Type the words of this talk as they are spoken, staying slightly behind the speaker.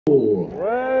Thank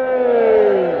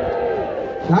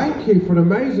you for an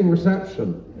amazing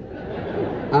reception.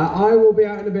 I will be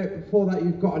out in a bit. Before that,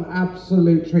 you've got an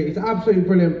absolute treat. It's absolutely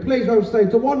brilliant. Please welcome to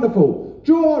the wonderful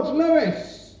George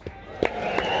Lewis.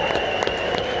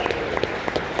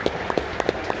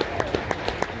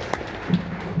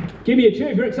 Give me a cheer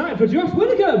if you're excited for Josh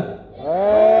Widdicombe.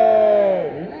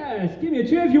 Hey. Yes, give me a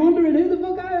cheer if you're wondering who the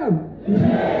fuck I am.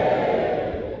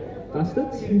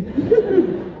 Bastards.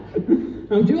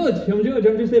 I'm George. I'm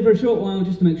just here for a short while,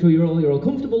 just to make sure you're all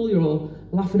comfortable, you're all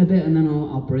laughing a bit, and then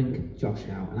I'll bring Josh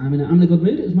out. And I'm in a good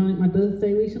mood. It was my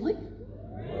birthday recently.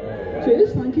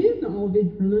 Cheers, thank you. Not all of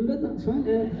you remembered, that's fine.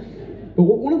 But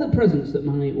one of the presents that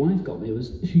my wife got me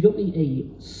was, she got me a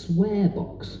swear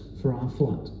box for our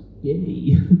flat.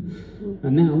 Yay.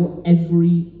 And now,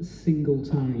 every single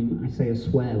time I say a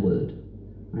swear word,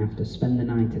 I have to spend the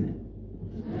night in it.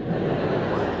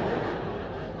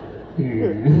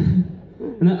 Yeah.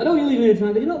 And I know you're leaving here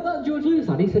tonight, but you know, that George Lewis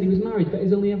lad, he said he was married, but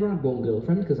he's only ever had one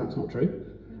girlfriend, because that's not true.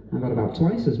 I've had about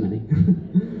twice as many.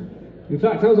 In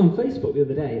fact, I was on Facebook the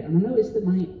other day, and I noticed that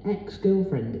my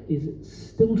ex-girlfriend is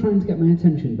still trying to get my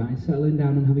attention by settling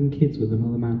down and having kids with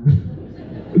another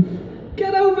man.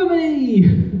 Get over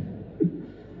me!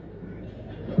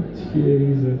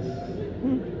 Jesus.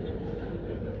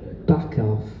 Back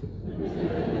off.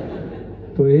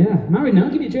 But yeah, married now,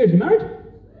 give me a cheer if you're married.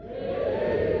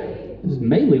 It was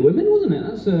mainly women, wasn't it?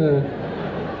 That's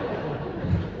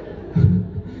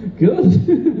good.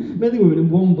 Mainly women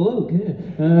and one bloke, yeah.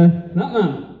 That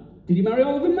man, did you marry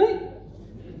all of them, mate?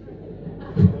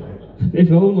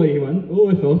 If only, he went. Oh,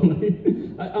 if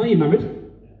only. Are you married?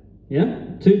 Yeah?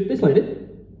 To this lady?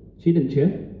 She didn't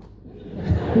cheer.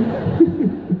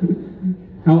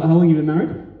 How long have you been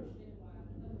married?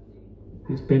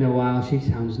 It's been a while, she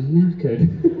sounds knackered.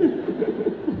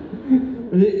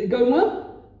 Is it going well?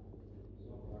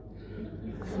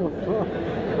 So far.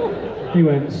 He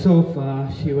went, so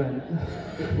far, she went.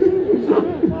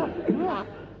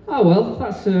 Oh well,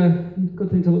 that's a good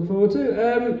thing to look forward to.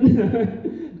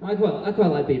 I quite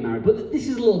like being married, but this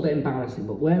is a little bit embarrassing,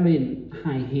 but wearing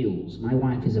high heels, my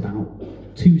wife is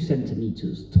about 2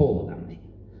 centimetres taller than me.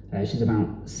 She's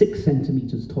about 6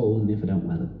 centimetres taller than me if I don't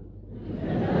wear them.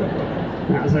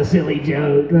 That's a silly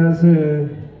joke, that's a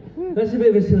bit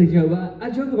of a silly joke, but I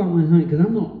joke about my height because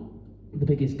I'm not the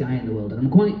biggest guy in the world, and I'm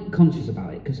quite conscious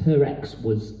about it because her ex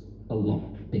was a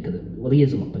lot bigger than me. Well, he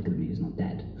is a lot bigger than me, he's not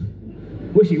dead.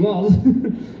 Wish he was.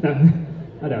 No,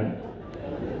 I don't.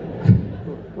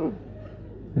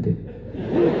 I do.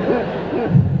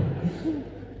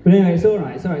 But anyway, it's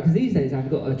alright, because these days I've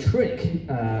got a trick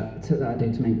that I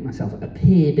do to make myself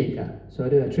appear bigger. So I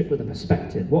do a trick with a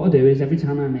perspective. What I do is every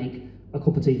time I make a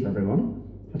cup of tea for everyone,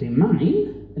 I do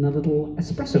mine in a little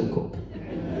espresso cup.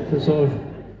 So it sort of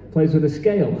plays with a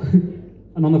scale.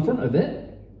 And on the front of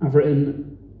it, I've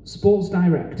written Sports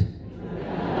Direct.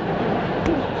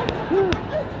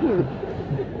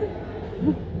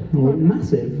 Oh,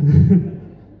 massive.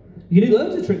 You can do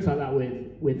loads of tricks like that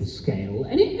with scale.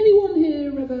 Anyone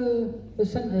here ever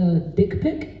sent a dick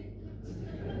pic?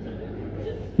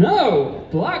 No!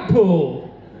 Blackpool!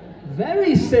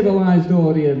 Very civilised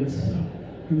audience.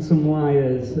 And some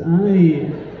liars.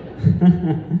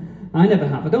 I never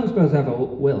have. I don't suppose I ever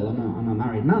will. I'm a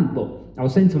married man, but I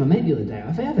was saying to my mate the other day,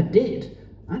 if I ever did,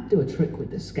 I'd do a trick with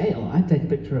the scale. I'd take a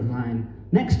picture of mine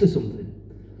next to something.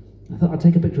 I thought I'd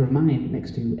take a picture of mine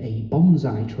next to a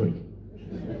bonsai tree.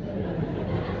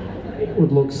 It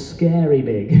would look scary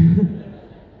big.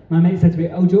 My mate said to me,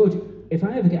 oh George, if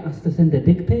I ever get asked to send a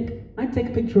dick pic, I'd take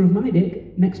a picture of my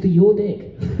dick next to your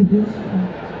dick.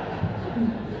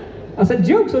 I said,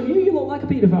 joke's on you, you look like a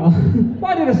paedophile.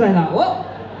 Why did I say that? What?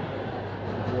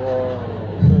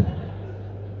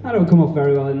 I don't come off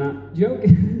very well in that joke.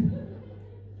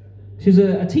 She's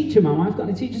a teacher, my wife. Got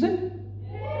any teachers in?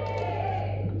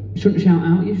 Shouldn't shout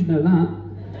out, you should know that.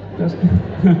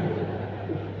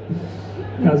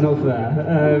 That's not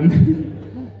fair.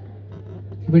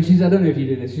 But I don't know if you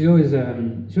do this, she's always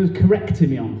correcting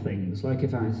me on things. Like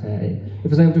if I say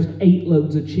I've just ate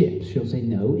loads of chips, she'll say,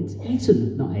 no, it's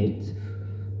eaten, not ate.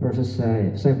 Or if I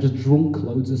say I've just drunk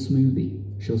loads of smoothie,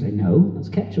 she'll say, no, that's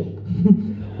ketchup.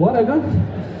 Whatever.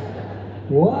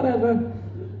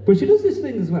 But she does this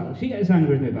thing as well. She gets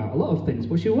angry with me about a lot of things,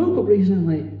 but she woke up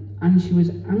recently and she was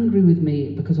angry with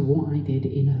me because of what I did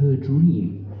in her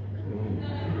dream.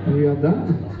 Have you had that?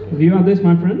 Have you had this,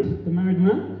 my friend, the married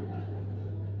man?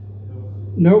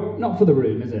 Nope, not for the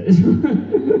room, is it?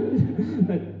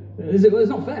 It's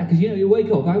not fair, because you wake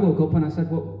up, I woke up and I said,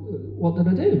 what did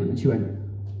I do? And she went,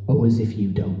 oh, as if you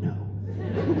don't know.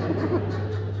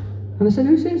 And I said,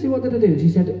 no, seriously, what did I do? And she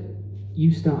said,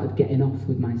 you started getting off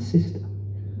with my sister.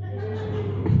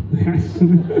 Yes.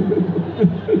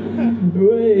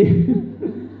 Way.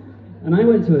 And I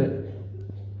went to it,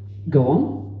 go on.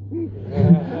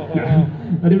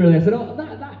 I didn't really, I said, oh,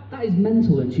 that is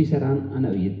mental. And she said, I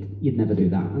know you'd never do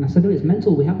that. And I said, no, it's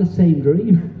mental, we have the same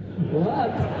dream.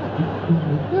 What?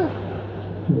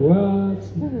 What?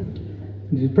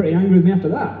 And she was pretty angry with me after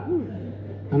that.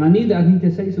 And I knew that I needed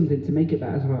to say something to make it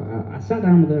better. So I sat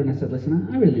down with her and I said, listen,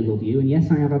 I really love you. And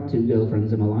yes, I have had 2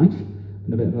 girlfriends in my life.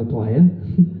 And a bit of a player.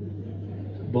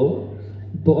 But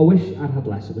I wish I'd had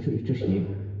less. I wish it was just you.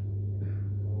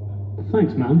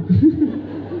 Thanks, ma'am.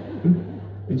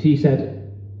 And she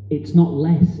said, it's not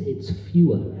less, it's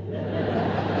fewer.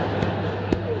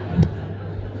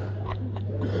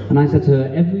 And I said to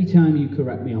her, every time you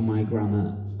correct me on my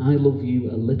grammar, I love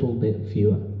you a little bit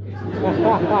fewer.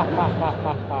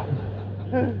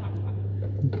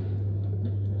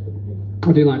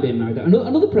 I do like being married.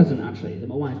 Another present, actually, that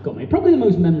my wife got me, probably the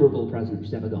most memorable present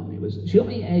she's ever got me, was she got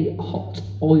me a hot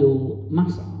oil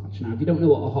massage. Now, if you don't know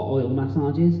what a hot oil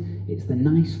massage is, it's the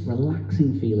nice,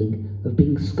 relaxing feeling of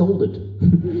being scolded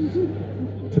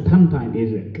to panpipe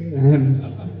music.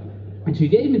 And she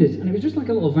gave me this, and it was just like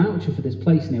a little voucher for this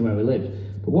place near where we lived.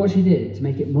 But what she did to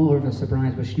make it more of a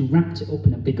surprise was she wrapped it up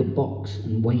in a bigger box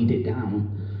and weighed it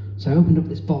down. So I opened up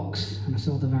this box and I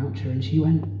saw the voucher, and she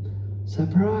went,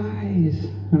 surprise!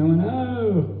 And I went,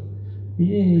 oh,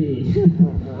 yay!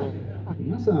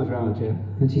 Massage voucher.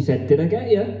 And she said, did I get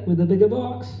you with the bigger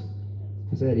box?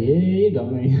 I said, yeah, you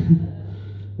got me.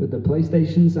 With the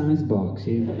PlayStation-sized box.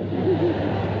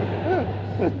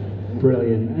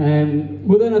 Brilliant.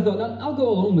 Well, then I thought, I'll go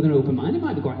along with an open mind, it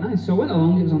might be quite nice. So I went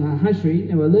along, it was on the high street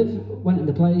near where I live, went in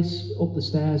the place, up the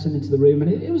stairs and into the room,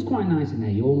 and it was quite nice in there.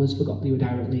 You almost forgot that you were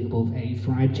directly above a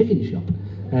fried chicken shop.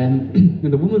 And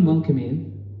the woman welcomed me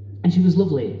in, and she was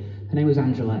lovely. Her name was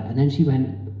Angela, and then she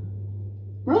went,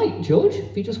 right, George,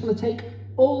 if you just want to take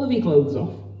all of your clothes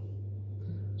off.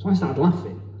 So I started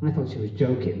laughing. I thought she was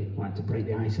joking, like to break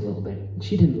the ice a little bit.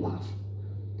 She didn't laugh.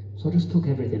 So I just took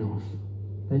everything off.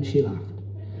 Then she laughed.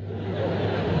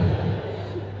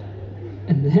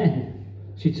 And then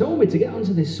she told me to get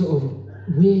onto this sort of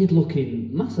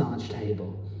weird-looking massage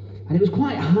table. And it was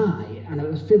quite high, and I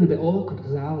was feeling a bit awkward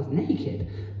because I was naked.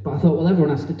 But I thought, well,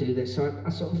 everyone has to do this, so I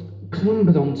sort of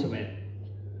clambered onto it.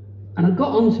 And I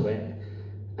got onto it,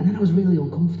 and then I was really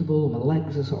uncomfortable, and my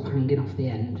legs are sort of hanging off the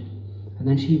end. And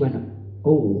then she went,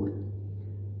 oh,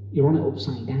 you're on it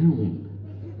upside down.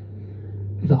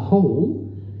 The hole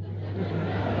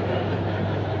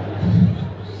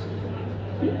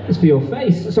is for your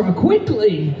face. So I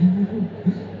quickly,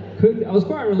 I was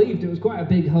quite relieved, it was quite a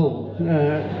big hole.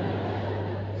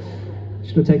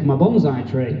 Should have taken my bonsai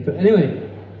tree. But anyway,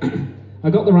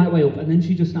 I got the right way up, and then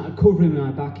she just started covering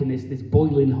my back in this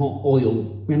boiling hot oil.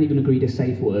 We hadn't even agreed a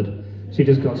safe word. She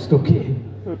just got stuck in.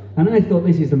 And I thought,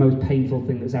 this is the most painful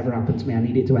thing that's ever happened to me. I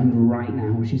need it to end right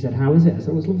now. She said, how is it? I said,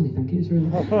 it was lovely, thank you. It's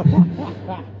really...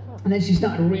 And then she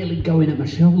started really going at my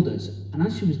shoulders. And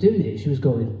as she was doing it, she was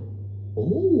going,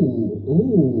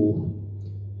 oh,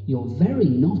 you're very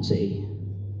naughty.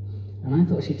 And I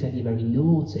thought she'd said, you're very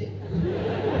naughty.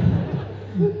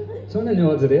 So I didn't know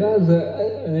what to do. I was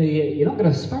you're not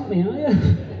going to spank me, are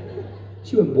you?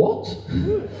 She went, what?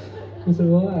 I said,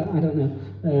 well, I don't know.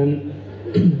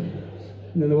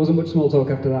 And then there wasn't much small talk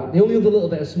after that. The only other little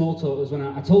bit of small talk was when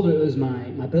I told her it was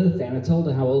my birthday, and I told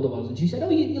her how old I was, and she said, oh,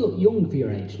 you look young for your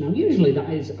age. Now, usually that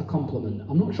is a compliment.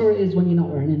 I'm not sure it is when you're not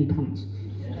wearing any pants.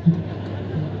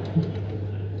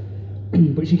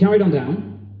 But she carried on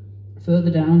down,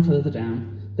 further down, further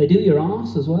down. They do your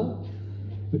arse as well,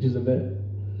 which is a bit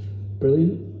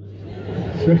brilliant.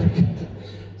 It's really good.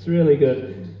 It's really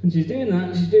good. And she's doing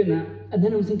that, and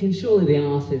then I'm thinking, surely the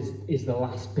arse is the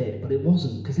last bit, but it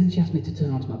wasn't, because then she asked me to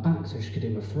turn onto my back so she could do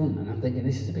my front, and I'm thinking,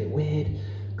 this is a bit weird,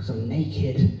 because I'm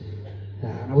naked.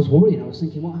 And I was worried. I was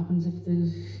thinking, what happens if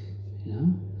there's,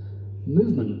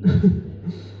 movement?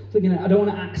 Thinking, I don't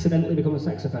want to accidentally become a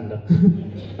sex offender.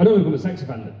 I don't want to become a sex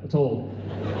offender at all.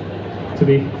 To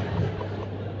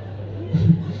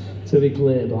be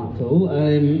clear, Blackpool.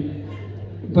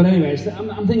 But anyways,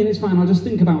 I'm thinking it's fine, I'll just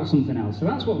think about something else. So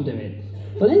that's what I'm doing.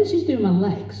 But then she's doing my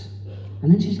legs,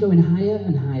 and then she's going higher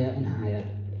and higher and higher.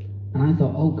 And I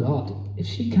thought, oh God, if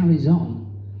she carries on,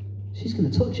 she's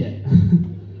going to touch it.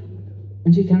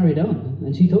 And she carried on,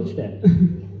 and she touched it.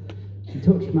 She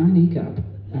touched my kneecap,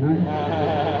 and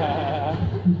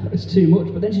it was too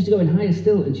much. But then she's going higher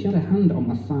still, and she had a hand on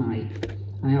my thigh.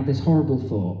 And I had this horrible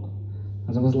thought,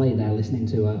 as I was laid there listening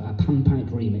to a panpipe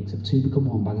remix of Two Become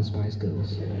One by the Spice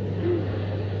Girls.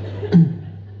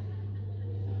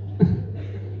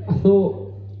 I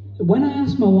thought, when I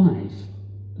asked my wife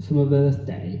for my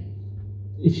birthday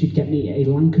if she'd get me a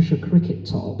Lancashire cricket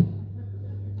top,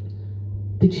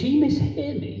 did she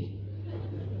mishear me?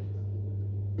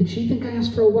 Did she think I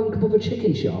asked for a wank above a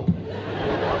chicken shop?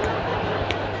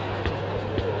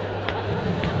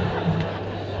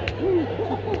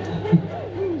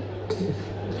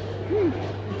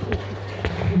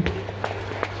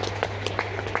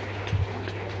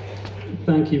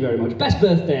 Thank you very much. Best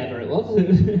birthday ever it was.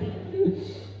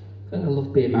 I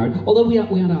love being married. Although we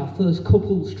had our first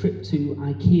couples trip to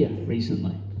IKEA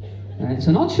recently. It's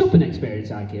an odd shopping experience,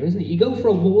 IKEA, isn't it? You go for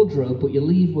a wardrobe, but you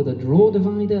leave with a drawer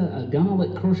divider, a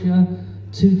garlic crusher,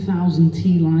 2,000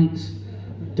 tea lights,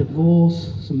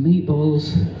 divorce, some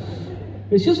meatballs.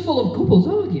 It's just full of couples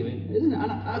arguing, isn't it?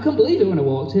 And I couldn't believe it when I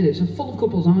walked in. It's just full of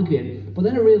couples arguing. But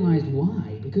then I realised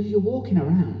why. Because you're walking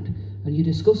around and you're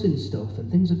discussing stuff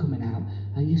and things are coming out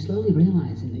and you're slowly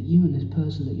realising that you and this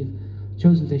person that you've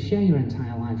chosen to share your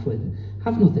entire life with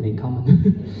have nothing in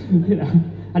common. You know?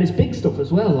 And it's big stuff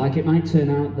as well, like it might turn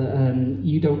out that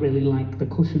you don't really like the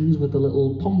cushions with the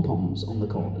little pom-poms on the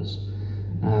corners.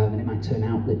 And it might turn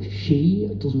out that she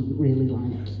doesn't really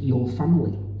like your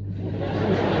family.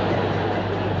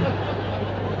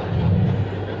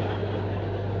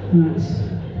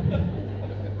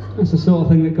 That's the sort of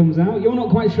thing that comes out. You're not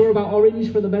quite sure about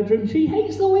orange for the bedroom. She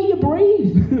hates the way you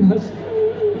breathe.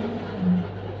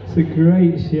 It's a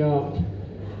great shop.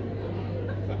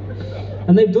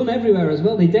 And they've done everywhere as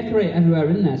well. They decorate everywhere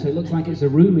in there, so it looks like it's a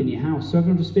room in your house. So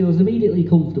everyone just feels immediately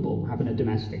comfortable having a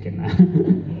domestic in there.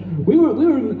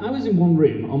 I was in one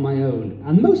room on my own,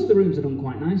 and most of the rooms are done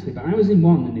quite nicely. But I was in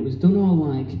one, and it was done all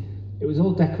like, it was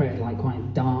all decorated like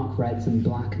quite dark reds and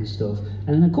black and stuff. And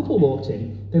then a couple walked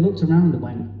in. They looked around and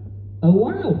went, "Oh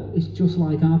wow, it's just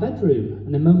like our bedroom."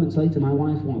 And then moments later, my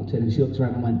wife walked in, and she looked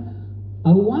around and went,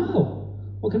 "Oh wow,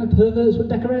 what kind of perverts would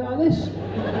decorate like this?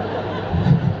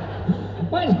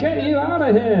 Let's get you out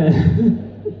of here."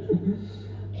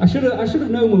 I should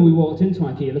have known when we walked into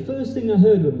IKEA. The first thing I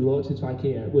heard when we walked into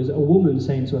IKEA was a woman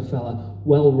saying to a fella,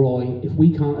 "Well, Roy, if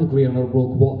we can't agree on a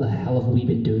rug, what the hell have we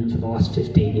been doing for the last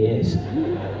 15 years?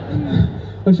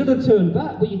 I should have turned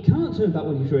back, but you can't turn back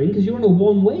when you're in because you're on a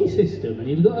one-way system and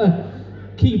you've got to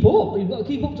keep up. You've got to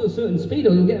keep up to a certain speed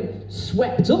or you'll get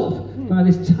swept up by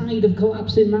this tide of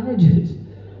collapsing marriages.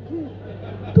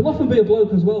 There'll often be a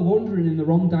bloke as well wandering in the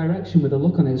wrong direction with a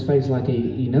look on his face like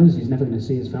he knows he's never going to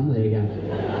see his family again.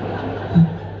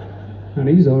 And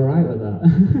he's alright with that.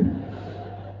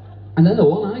 And then the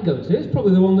one I go to is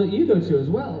probably the one that you go to as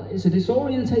well. It's a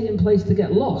disorientating place to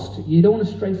get lost. You don't want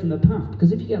to stray from the path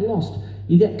because if you get lost,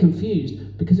 you get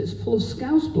confused because it's full of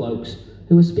Scouse blokes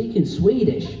who are speaking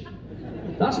Swedish.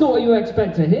 That's not what you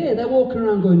expect to hear. They're walking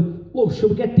around going, "Look, shall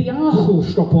we get the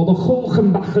Argelstrop or the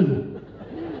Gorgenbachen?"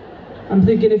 I'm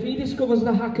thinking if he discovers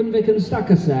the Hacken-Vick and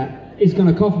Stacker set, he's going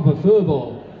to cough up a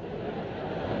furball.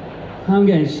 I'm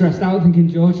getting stressed out thinking,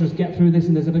 George, just get through this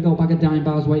and there's a big old bag of dime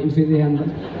bars waiting for you at the end.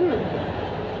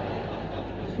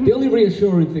 The only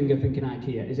reassuring thing I think in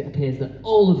IKEA is it appears that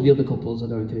all of the other couples are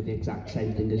going through the exact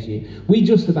same thing as you. We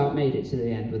just about made it to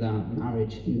the end with our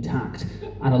marriage intact.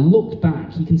 And I looked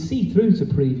back, you can see through to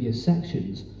previous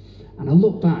sections, and I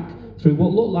looked back through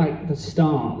what looked like the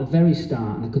start, the very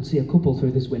start, and I could see a couple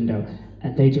through this window,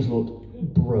 and they just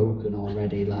looked broken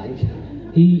already. Like,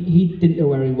 he didn't know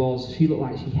where he was. She looked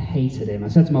like she hated him. I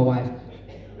said to my wife,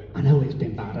 I know it's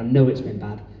been bad,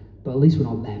 but at least we're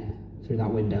not them through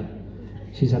that window.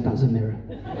 She said, that's a mirror.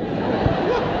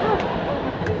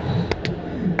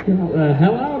 Get the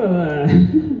hell out of there.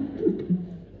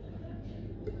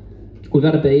 We've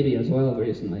had a baby as well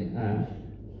recently.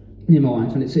 Me and my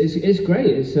wife, and it's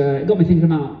great. It got me thinking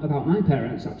about my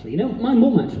parents actually. You know, my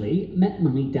mum actually met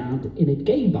my dad in a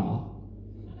gay bar.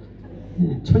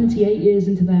 Yeah, 28 years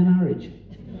into their marriage.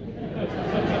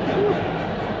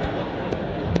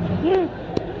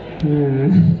 Yeah.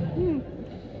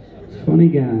 Funny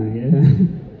guy, yeah.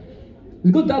 He's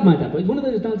a good dad, my dad, but he's one of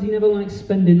those dads he never likes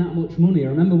spending that much money. I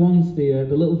remember once the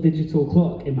little digital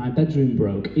clock in my bedroom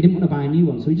broke. He didn't want to buy a new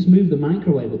one, so he just moved the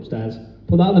microwave upstairs,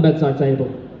 put that on the bedside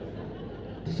table.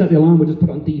 To set the alarm, we just put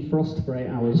it on defrost for 8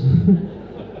 hours.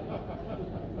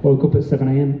 Woke up at 7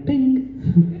 a.m,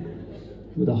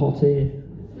 ping, with a hot ear.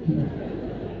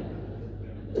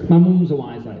 My mum's a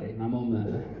wise lady. My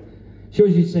mum, she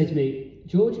always used to say to me,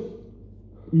 George,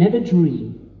 never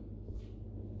dream.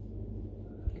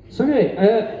 So anyway,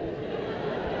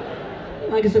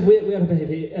 like I said, we had a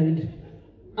baby, and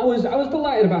I was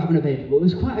delighted about having a baby, but it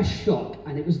was quite a shock,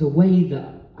 and it was the way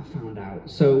that I found out.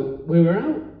 So we were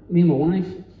out, me and my wife,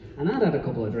 and I'd had a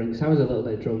couple of drinks. I was a little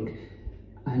bit drunk,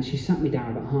 And she sat me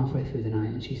down about halfway through the night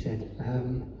and she said,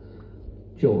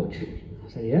 George. I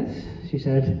said, yes. She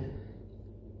said,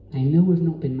 I know we've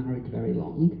not been married very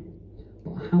long,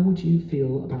 but how would you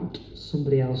feel about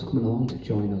somebody else coming along to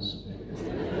join us?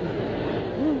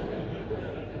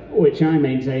 Which I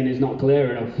maintain is not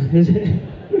clear enough, is it?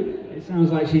 It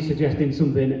sounds like she's suggesting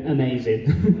something amazing.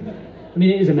 I mean,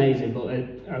 it is amazing, but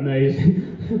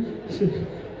amazing.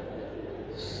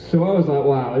 So I was like,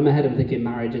 wow, in my head I'm thinking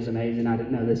marriage is amazing, I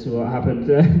didn't know this was what happened.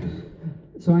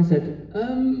 So I said,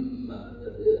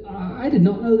 I did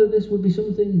not know that this would be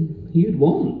something you'd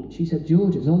want. She said,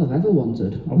 George, it's all I've ever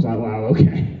wanted. I was like, wow,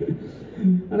 okay.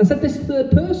 And I said, this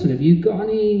third person, have you got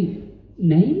any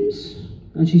names?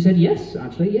 And she said, yes,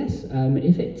 actually, yes.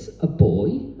 If it's a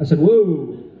boy. I said,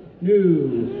 whoa,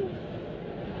 no.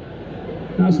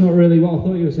 That's not really what I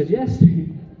thought you said yes to.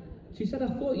 She said, I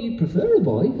thought you'd prefer a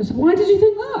boy. I said, why did you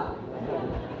think that?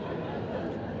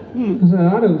 I said,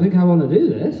 I don't think I want to do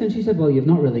this. And she said, well, you've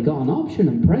not really got an option.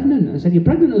 I'm pregnant. I said, you're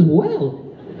pregnant as well.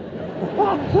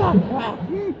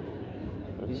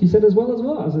 She said, as well as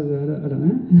what? I said, I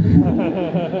don't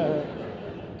know.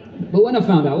 But when I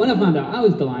found out, I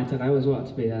was delighted. I always wanted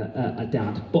to be a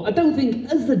dad. But I don't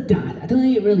think, as a dad, I don't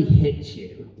think it really hits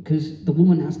you. Because the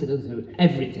woman has to go through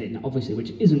everything, obviously,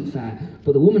 which isn't fair.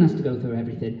 But the woman has to go through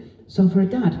everything. So for a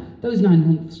dad, those 9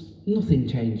 months, nothing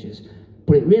changes.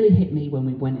 But it really hit me when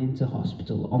we went into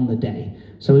hospital on the day.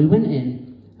 So we went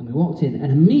in, and we walked in,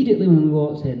 and immediately when we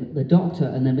walked in, the doctor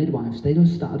and the midwives, they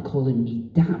just started calling me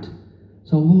Dad.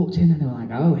 So I walked in, and they were like,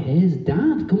 oh, here's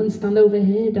Dad. Come and stand over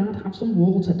here, Dad. Have some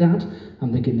water, Dad.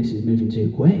 I'm thinking, this is moving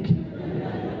too quick.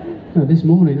 No, this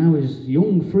morning I was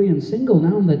young, free, and single.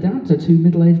 Now I'm the dad to 2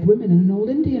 middle-aged women and an old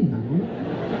Indian man.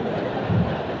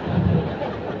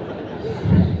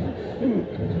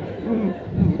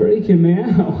 Freaking me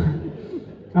out.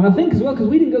 And I think as well, because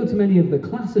we didn't go to many of the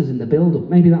classes in the build-up,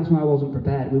 maybe that's why I wasn't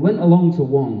prepared. We went along to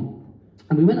one,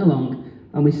 and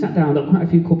we sat down, there were quite a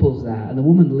few couples there, and the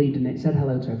woman leading it said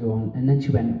hello to everyone, and then she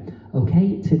went,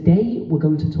 okay, today we're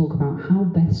going to talk about how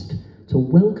best to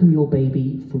welcome your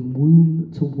baby from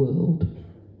womb to world.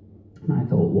 And I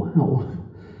thought, wow,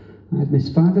 I've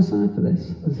missed 5-a-side for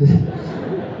this. This is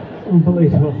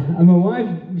unbelievable. And my wife,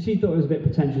 she thought it was a bit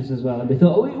pretentious as well, and we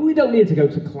thought, oh, we don't need to go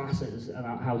to classes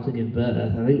about how to give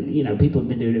birth. I think, you know, people have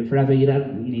been doing it forever, you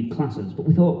need classes. But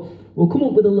we thought, we'll come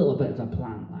up with a little bit of a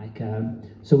plan.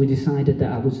 So we decided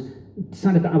that I was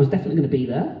definitely going to be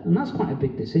there, and that's quite a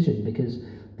big decision, because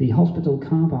the hospital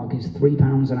car park is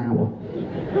 £3 an hour.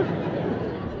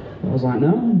 I was like,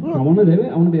 no, I want to do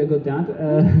it. I want to be a good dad.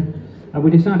 And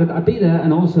we decided that I'd be there,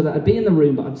 and also that I'd be in the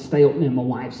room, but I'd stay up near my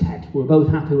wife's head. We were both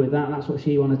happy with that. That's what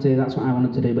she wanted to do. That's what I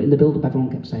wanted to do. But in the build-up, everyone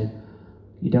kept saying,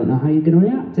 you don't know how you're going to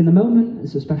react in the moment.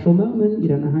 It's a special moment. You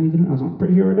don't know how you're going to... I was like,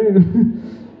 pretty sure I do.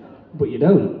 But you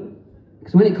don't.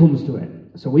 Because when it comes to it,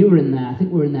 so we were in there, I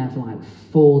think we were in there for like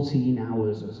 14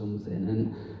 hours or something,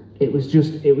 and it was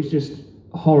just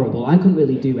horrible. I couldn't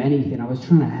really do anything. I was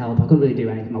trying to help. I couldn't really do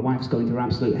anything. My wife's going through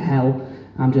absolute hell.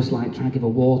 I'm just like trying to give her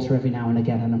water every now and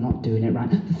again, and I'm not doing it right.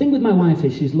 The thing with my wife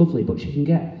is she's lovely, but she can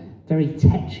get very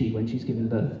tetchy when she's giving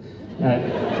birth.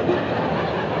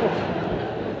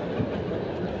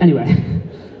 Anyway.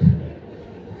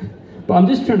 But I'm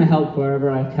just trying to help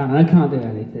wherever I can, and I can't do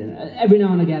anything. Every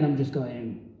now and again I'm just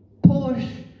going, push,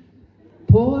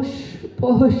 push,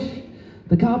 push.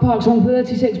 The car park's on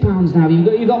 £36 now.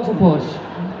 You got to push.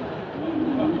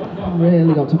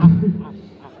 Really got to push.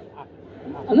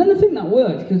 And then I think that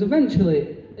worked, because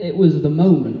eventually it was the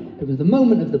moment. It was the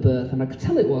moment of the birth, and I could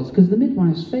tell it was, because the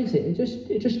midwife's face, it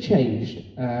just changed.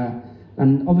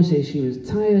 And obviously she was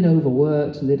tired,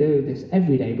 overworked, and they do this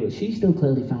every day, but she still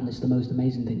clearly found this the most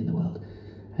amazing thing in the world.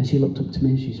 And she looked up to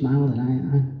me and she smiled, and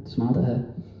I smiled at her.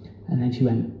 And then she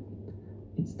went,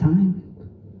 it's time.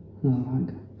 And I was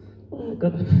like, oh,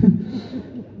 good.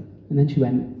 And then she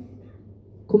went,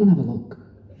 come and have a look.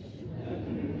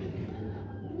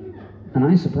 And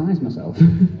I surprised myself.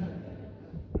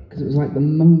 Because it was like the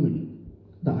moment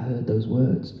that I heard those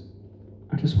words,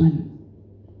 I just went,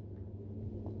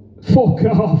 fuck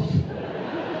off.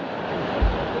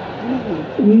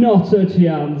 Not a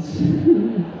chance.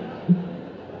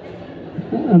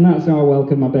 And that's how I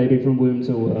welcome my baby from womb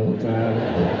to world.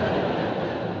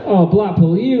 Oh,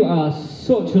 Blackpool, you are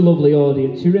such a lovely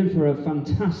audience. You're in for a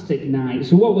fantastic night.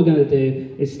 So what we're going to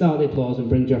do is start the applause and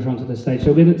bring Josh onto the stage.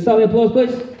 So we're going to start the applause,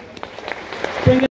 please.